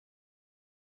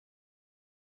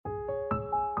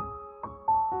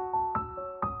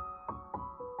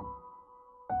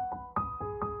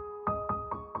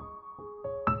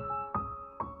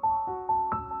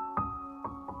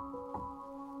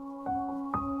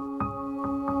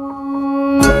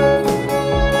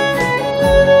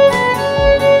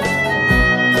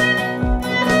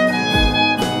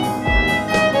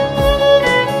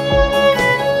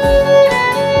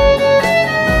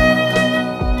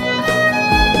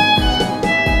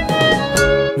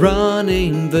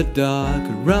running the dark,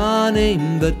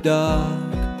 running the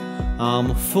dark.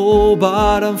 I'm a fool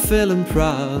but I'm feeling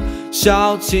proud,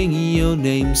 shouting your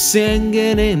name,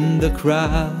 singing in the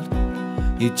crowd.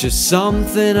 It's just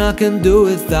something I can do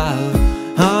without.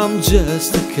 I'm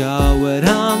just a coward,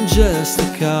 I'm just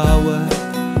a coward.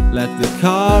 Lack the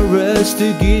courage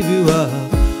to give you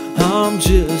up. I'm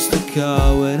just a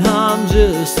coward, I'm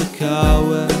just a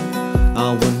coward.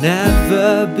 I will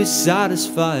never be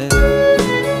satisfied.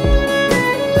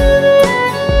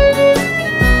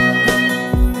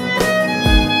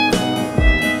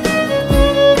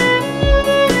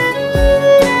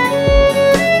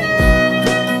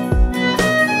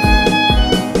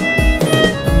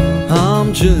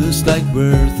 I'm just like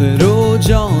Werther or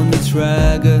Johnny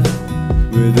Trager,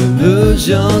 with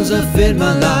illusions that fit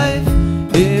my life.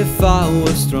 If I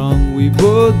was strong, we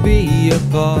would be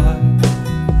apart.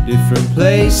 Different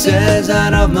places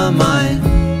out of my mind.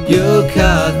 You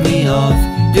cut me off,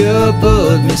 you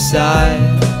put me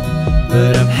aside.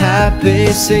 But I'm happy,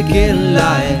 seeking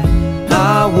light.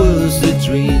 I was the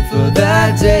dream for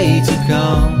that day to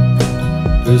come.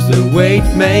 'Cause the weight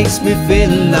makes me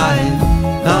feel alive.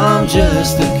 I'm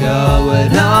just a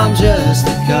coward, I'm just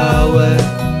a coward.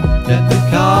 Lack the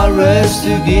courage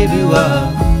to give you up.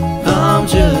 I'm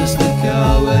just a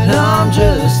coward, I'm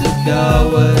just a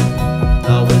coward.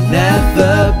 I will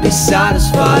never be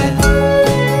satisfied.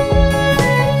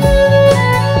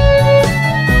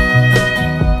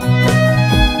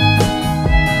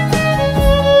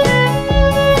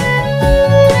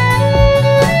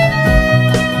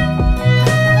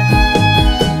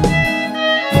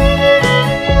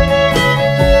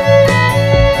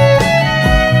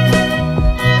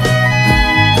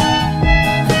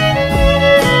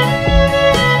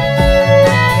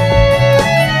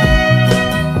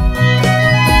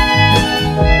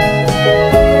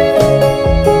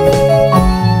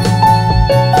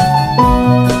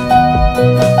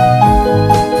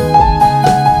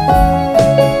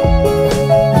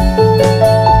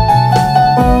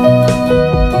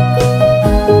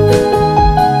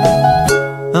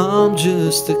 I'm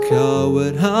just a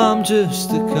coward, I'm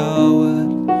just a coward.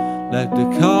 Lack the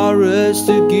courage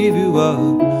to give you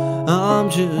up. I'm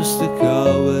just a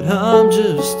coward, I'm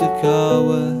just a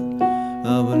coward.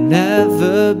 I will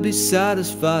never be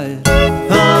satisfied.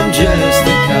 I'm just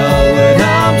a coward,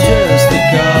 I'm just a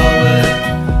coward.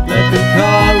 Lack the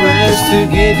courage to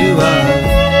give you up.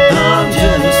 I'm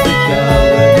just a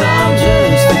coward, I'm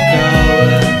just a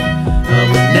coward. I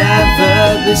will never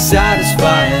be satisfied.